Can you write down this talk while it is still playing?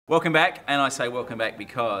Welcome back, and I say welcome back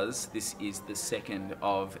because this is the second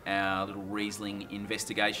of our little Riesling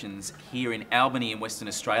investigations here in Albany in Western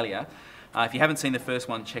Australia. If you haven't seen the first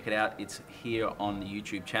one, check it out. It's here on the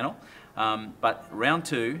YouTube channel. But round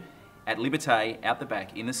two at Liberté, out the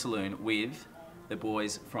back in the saloon with the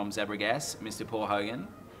boys from Xabregas, Mr. Paul Hogan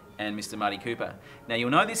and Mr. Marty Cooper. Now you'll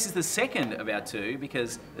know this is the second of our two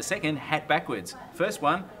because the second, hat backwards. First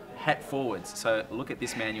one, hat forwards. So look at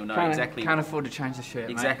this man, you'll know exactly. Can't afford to change the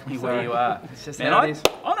shirt, exactly mate. where you are. It's just Man, how it is.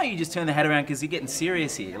 I know you just turn the hat around because you're getting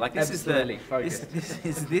serious here. Like this Absolutely.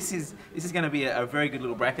 this is going to be a very good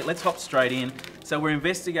little bracket. Let's hop straight in. So we're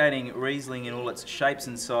investigating Riesling in all its shapes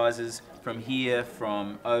and sizes from here,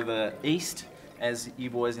 from over east, as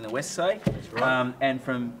you boys in the west say, right. and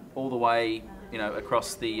from all the way, you know,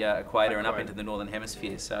 across the equator and up into the northern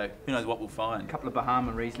hemisphere. So who knows what we'll find. A couple of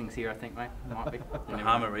Bahama Rieslings here, I think, mate. Might be.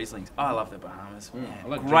 Bahama Rieslings. Oh, I love the Bahamas. I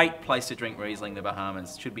like Great place to drink Riesling, the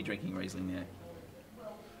Bahamas. Should be drinking Riesling there.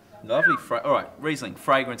 Lovely. All right, Riesling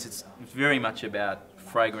fragrance. It's very much about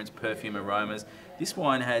fragrance, perfume, aromas. This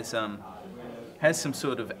wine has some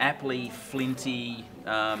sort of appley, flinty,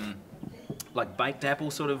 like baked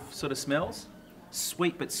apple sort of smells.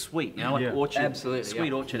 Sweet but sweet, you know, like orchard, absolutely,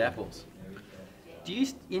 sweet orchard apples. Do you,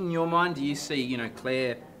 in your mind, do you see, you know,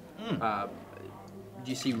 Claire? Do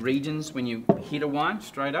you see regions when you hit a wine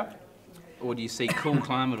straight up, or do you see cool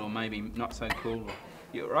climate, or maybe not so cool?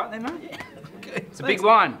 You all right there, mate? Yeah. Good. It's a big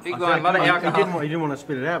wine, a lot of alcohol. You didn't want to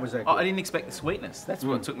spit it out, was that? Oh, I didn't expect the sweetness. That's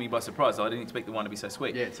what took me by surprise. I didn't expect the wine to be so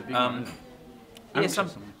sweet. Yeah, it's a big one. Yeah, some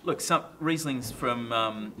Rieslings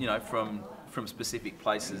from you know, from specific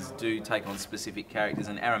places do take on specific characters,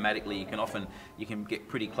 and aromatically you can get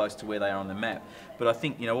pretty close to where they are on the map. But I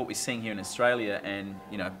think, you know, what we're seeing here in Australia, and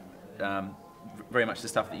you know, very much the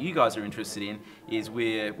stuff that you guys are interested in, is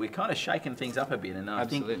we're kind of shaking things up a bit, and I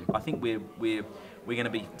think we're going to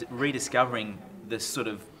be rediscovering this sort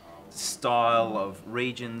of style of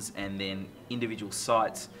regions and then individual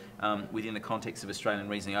sites within the context of Australian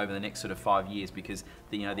Riesling over the next sort of 5 years, because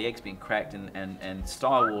the egg's been cracked and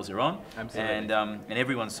style wars are on. Absolutely. And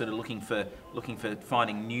everyone's sort of looking for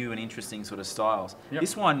finding new and interesting sort of styles. Yep.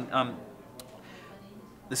 This one,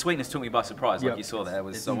 the sweetness took me by surprise. Like you saw that, I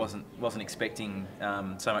wasn't expecting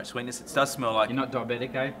so much sweetness. It does smell like. You're not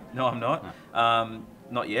diabetic, eh? No, I'm not. No.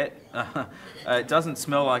 Not yet. It doesn't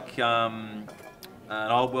smell like an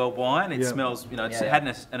old world wine. It smells, you know, it had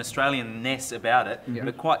an Australian-ness about it,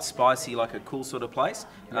 but quite spicy, like a cool sort of place.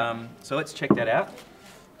 So let's check that out.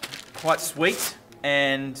 Quite sweet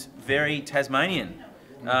and very Tasmanian,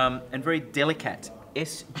 and very delicate.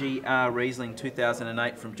 SGR Riesling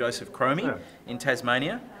 2008 from Joseph Cromie in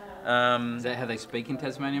Tasmania. Is that how they speak in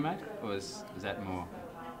Tasmania, mate? Or is that more?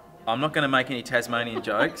 I'm not going to make any Tasmanian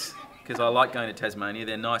jokes, because I like going to Tasmania.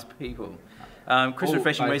 They're nice people. Crisp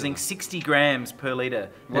refreshing Riesling, 60 grams per litre.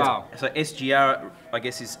 Wow. So SGR, I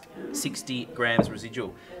guess, is 60 grams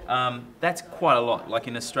residual. That's quite a lot. Like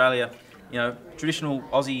in Australia, you know, traditional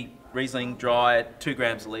Aussie Riesling dry, 2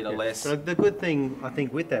 grams a litre less. So the good thing, I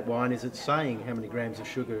think, with that wine is it's saying how many grams of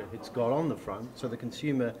sugar it's got on the front, so the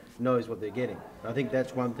consumer knows what they're getting. I think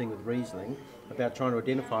that's one thing with Riesling, about trying to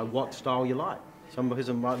identify what style you like. Some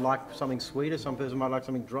person might like something sweeter, some person might like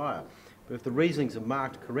something drier. But if the Rieslings are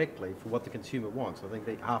marked correctly for what the consumer wants, I think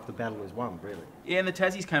half the battle is won, really. Yeah, and the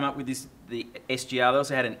Tassies came up with the SGR. They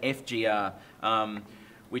also had an FGR,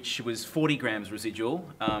 which was 40 grams residual.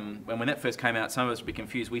 And when that first came out, some of us were a bit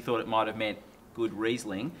confused. We thought it might have meant good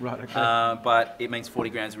Riesling, right, okay. But it means 40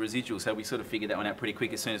 grams of residual, so we sort of figured that one out pretty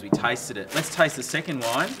quick as soon as we tasted it. Let's taste the second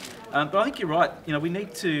wine. But I think you're right. You know, we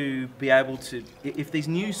need to be able to, if these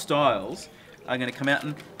new styles are going to come out,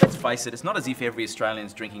 and let's face it, it's not as if every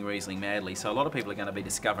Australian's drinking Riesling madly, so a lot of people are going to be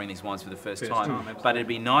discovering these wines for the first time. But it'd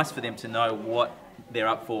be nice for them to know what they're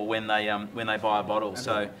up for when they buy a bottle.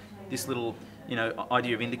 So this little, you know,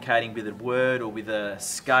 idea of indicating with a word or with a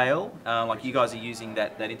scale, like you guys are using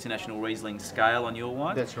that international Riesling scale on your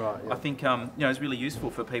wine. That's right. Yeah. I think you know, it's really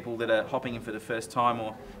useful for people that are hopping in for the first time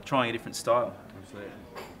or trying a different style. Absolutely.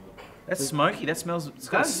 That's smoky. That smells. It's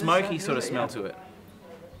got a smoky sort of smell to it.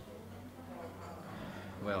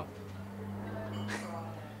 Well,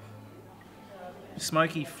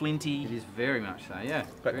 smoky, flinty. it is very much so, yeah.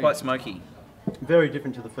 But quite smoky. Very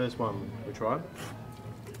different to the first one we tried.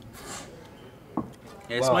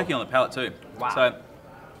 Yeah, it's smoky on the palate too. Wow. So,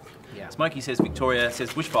 smoky says Victoria,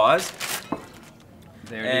 says bushfires.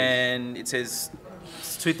 There it is. And it says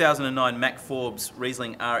it's 2009 Mac Forbes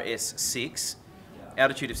Riesling RS6,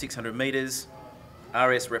 altitude of 600 metres.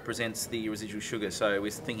 RS represents the residual sugar, so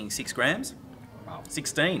we're thinking 6 grams.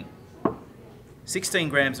 16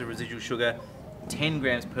 grams of residual sugar, 10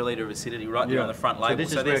 grams per litre of acidity right there on the front label. So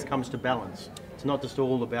this is where it comes to balance. It's not just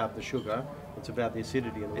all about the sugar, it's about the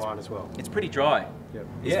acidity in the wine as well. It's pretty dry. Yeah.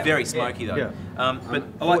 It's very smoky though. Yeah. But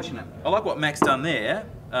I like what Mac's done there.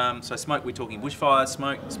 So smoke, we're talking bushfire,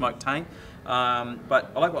 smoke taint.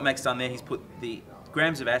 But I like what Mac's done there. He's put the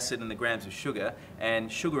grams of acid and the grams of sugar, and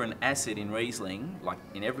sugar and acid in Riesling, like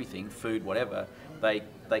in everything, food, whatever, they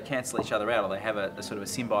cancel each other out, or they have a sort of a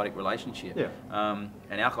symbiotic relationship. Yeah.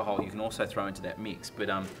 And alcohol you can also throw into that mix. But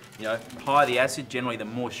you know, higher the acid, generally the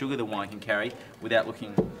more sugar the wine can carry without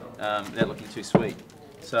looking too sweet.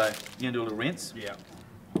 So you gonna do a little rinse? Yeah.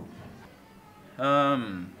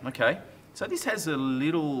 Okay. So this has a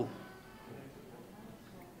little.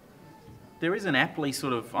 There is an aptly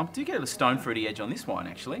sort of. I do get a stone fruity edge on this wine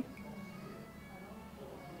actually,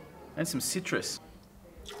 and some citrus.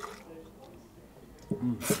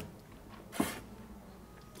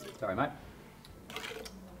 Sorry, mate.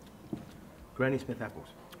 Granny Smith apples.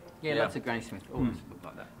 Yeah, Yeah. lots of Granny Smith. Always look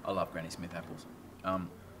like that. I love Granny Smith apples.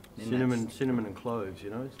 Cinnamon and cloves, you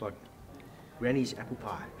know, it's like Granny's apple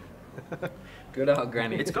pie. Good old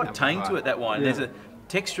Granny. It's got tang to it, that wine. Yeah. There's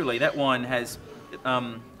texturally, that wine has,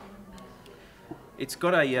 it's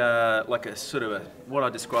got a, like a sort of what I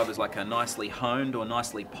describe as like a nicely honed or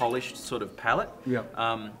nicely polished sort of palate. Yeah.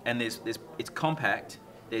 And it's compact,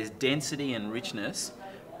 there's density and richness,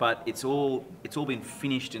 but it's all been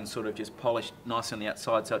finished and sort of just polished nicely on the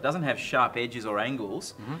outside. So it doesn't have sharp edges or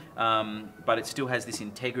angles, but it still has this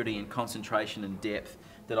integrity and concentration and depth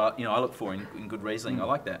that I look for in good Riesling. I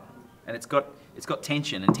like that. And it's got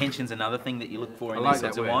tension, and tension's another thing that you look for in I like these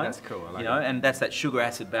sorts that of word. wines. That's cool. I like you know, that. and that's that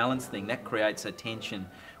sugar-acid balance thing that creates a tension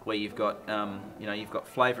where you've got you've got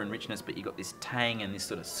flavour and richness, but you've got this tang and this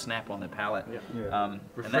sort of snap on the palate. Yeah. Yeah. And that-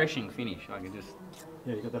 Refreshing finish. I can just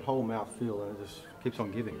Yeah, you got that whole mouth feel, and it just keeps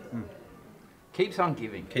on giving. keeps on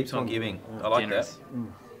giving. keeps on giving. Yeah. I like Generous.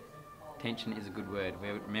 that. Tension is a good word. We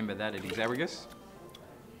remember that at Xabregas.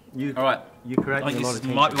 All right. You're I creating think a lot this of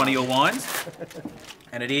tension. might be one of your wines,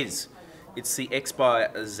 and it is. It's the X by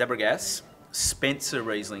Xabregas Spencer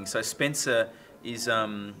Riesling. So Spencer is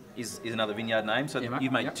another vineyard name. So Yeah, mate.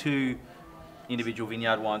 you've made Yep. 2 individual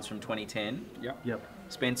vineyard wines from 2010. Yep.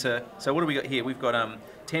 Spencer. So what do we got here? We've got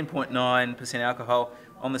 10.9% alcohol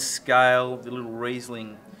on the scale. The little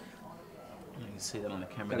Riesling. You can see that on the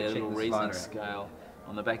camera Gotta there. check Little the Riesling slider. scale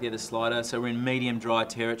on the back there. The slider. So we're in medium dry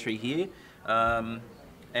territory here.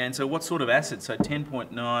 And so what sort of acid? So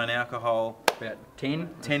 10.9 alcohol, About 10.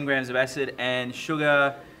 10 grams of acid, and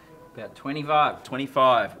sugar About 25.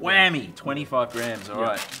 25. Whammy, 25 grams. All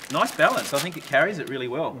right. Nice balance. I think it carries it really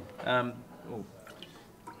well.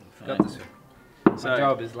 Forgot this. So- My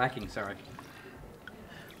job is lacking. Sorry.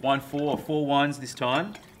 Wine 4 wines this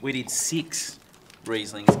time. We did 6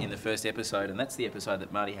 Rieslings in the first episode, and that's the episode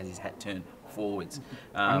that Marty has his hat turned forwards.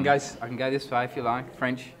 I can go this way if you like.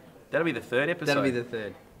 French. That'll be the 3rd episode. That'll be the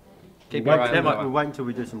 3rd. Keep We'll your eye wait, on might- that we'll one. wait until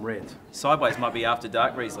we do some reds. Sideways might be after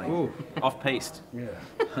dark Riesling. Ooh. Off-piste. Yeah.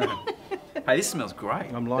 Hey, this smells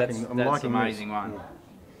great. I'm liking. I'm That's liking amazing this. one.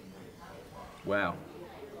 Wow.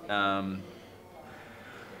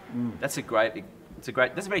 That's a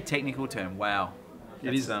very technical term. Wow.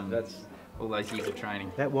 It is. That's all those years of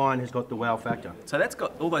training. That wine has got the wow factor. So that's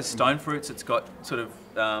got all those stone fruits. It's got sort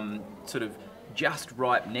of just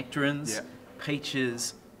ripe nectarines, Yeah.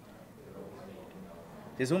 peaches.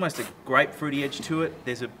 There's almost a grapefruity edge to it.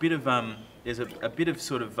 There's a bit of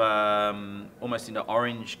sort of almost into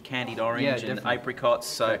orange, candied orange, Yeah, and definitely. apricots.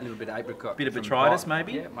 So A little bit of apricot. Bit of from botrytis, Bot.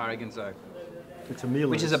 maybe? Yeah, I reckon so. It's a meal.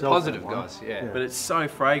 Which in is a itself, positive, that wine. guys. Yeah. but it's so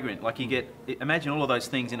fragrant. Like imagine all of those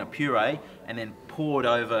things in a puree and then poured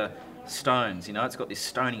over stones. You know, it's got this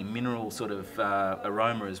stony mineral sort of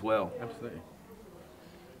aroma as well. Absolutely.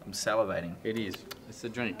 I'm salivating. It is. It's the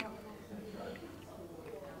drink.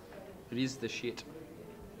 It is the shit.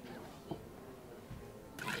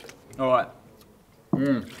 All right.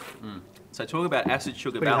 So talk about acid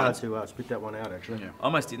sugar Pretty hard balance. to spit that one out, actually. Yeah. I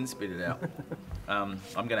almost didn't spit it out. I'm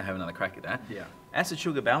going to have another crack at that. Yeah. Acid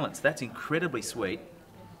sugar balance. That's incredibly sweet,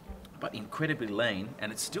 but incredibly lean,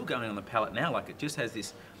 and it's still going on the palate now. Like it just has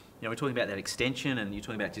this. You know, we're talking about that extension, and you're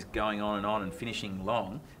talking about just going on and finishing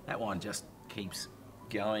long. That wine just keeps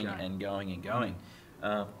going and going and going.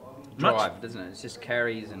 Drive, doesn't it? It just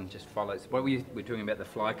carries and just follows. What we were talking about the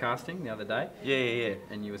fly casting the other day, Yeah.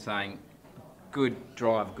 and you were saying good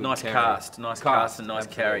drive, good Nice carry. cast and nice Absolutely.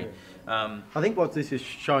 carry. I think what this is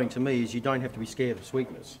showing to me is you don't have to be scared of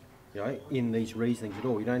sweetness. you know, in these Rieslings at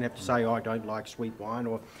all. You don't have to say, oh, I don't like sweet wine,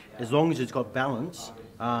 or as long as it's got balance.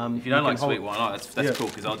 If you don't like sweet wine, that's cool,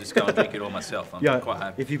 because I'll just go and drink it all myself. I'm quite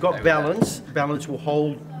happy. If you've got balance will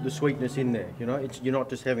hold the sweetness in there. You know, you're not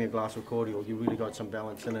just having a glass of cordial. You really got some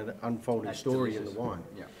balance and an unfolding story in the wine.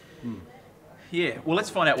 Yeah. Yeah. Well, let's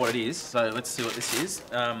find out what it is. So let's see what this is.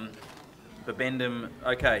 Bibendum.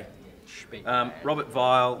 Okay. Robert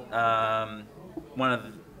Weil, one of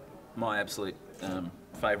my absolute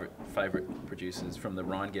favourite producers from the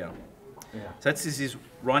Rheingau. Yeah. So this is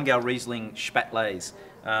Rheingau Riesling Spätlese,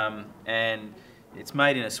 and it's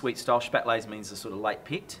made in a sweet style. Spätlese means the sort of late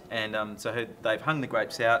picked, and so they've hung the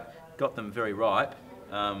grapes out, got them very ripe.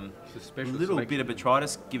 A little bit of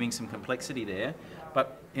botrytis giving some complexity there,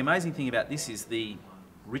 but the amazing thing about this is the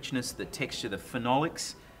richness, the texture, the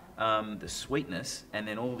phenolics, the sweetness, and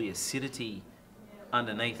then all the acidity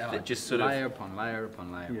underneath that just sort layer upon layer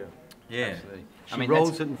upon layer. Yeah. Absolutely. She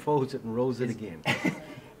rolls it and folds it and rolls it again.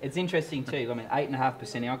 It's interesting too. I mean,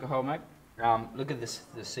 8.5% alcohol, mate. Look at this,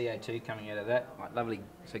 the CO2 coming out of that. Like, lovely.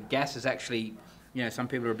 So gas is actually, you know, some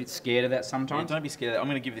people are a bit scared of that sometimes. Yeah, don't be scared of that. I'm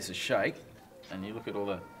going to give this a shake, and you look at all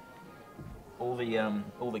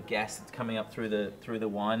the gas that's coming up through the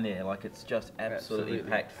wine there. Like, it's just absolutely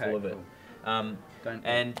packed full of it.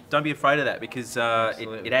 And don't be afraid of that, because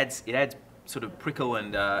it adds sort of prickle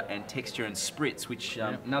and texture and spritz, which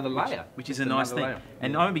another layer, which is a nice thing.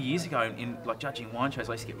 And I remember years ago in like judging wine shows,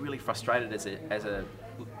 I used to get really frustrated as a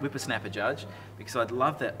whippersnapper judge, because I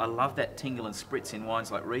love that tingle and spritz in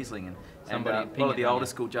wines like Riesling, and a lot of the older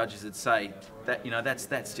school judges would say that, you know,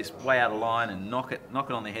 that's just way out of line and knock it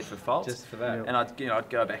on the head for faults. Just for that. And I'd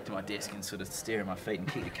go back to my desk and sort of stare at my feet and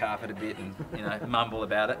kick the carpet a bit and, you know, mumble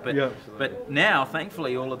about it. But now,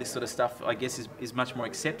 thankfully, all of this sort of stuff, I guess, is much more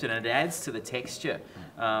accepted, and it adds to the texture.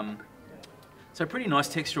 So pretty nice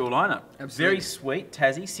textural lineup. Absolutely. Very sweet,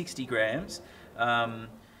 Tassie, 60 grams.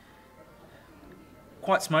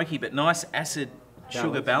 Quite smoky, but nice acid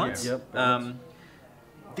sugar balance. Balance.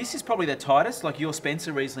 This is probably the tightest. Like, your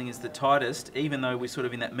Spencer Riesling is the tightest, even though we're sort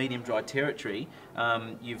of in that medium dry territory.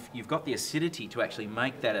 You've got the acidity to actually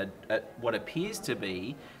make that what appears to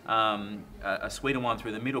be a sweeter wine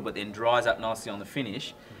through the middle, but then dries up nicely on the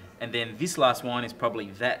finish. And then this last wine is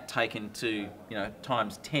probably that taken to, you know,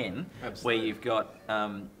 times 10, where you've got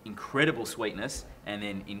incredible sweetness and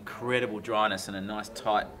then incredible dryness and a nice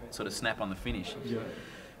tight sort of snap on the finish. Yeah.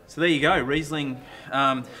 So there you go, Riesling.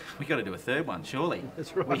 We've got to do a third one, surely.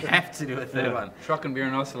 That's right. We have to do a third one. Trockenbeer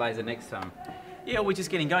and Oscillator next time. Yeah, we're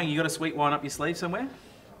just getting going. You got a sweet wine up your sleeve somewhere?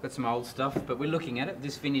 Got some old stuff, but we're looking at it.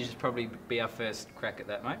 This vintage is probably be our first crack at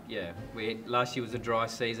that, mate. Yeah, last year was a dry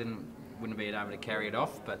season. Wouldn't be able to carry it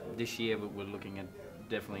off, but this year we're looking at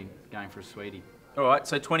definitely going for a sweetie. All right,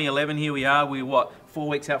 so 2011, here we are. We're what, 4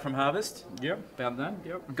 weeks out from harvest? Yep, about done.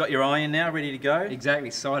 Yep. Got your eye in now, ready to go?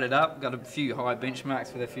 Exactly, sighted up. Got a few high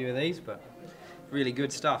benchmarks with a few of these, but really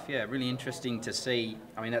good stuff. Yeah, really interesting to see.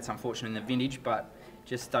 I mean, that's unfortunate in the vintage, but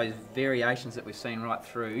just those variations that we've seen right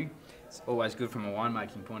through. It's always good from a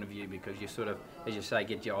winemaking point of view, because you sort of, as you say,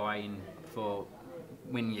 get your eye in for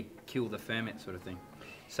when you kill the ferment sort of thing.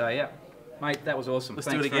 So yeah. Mate, that was awesome. Let's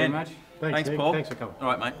do it again. Very much. Thanks, Paul. Thanks for coming. All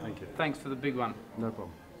right, mate. Thank you. Thanks for the big one. No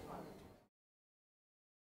problem.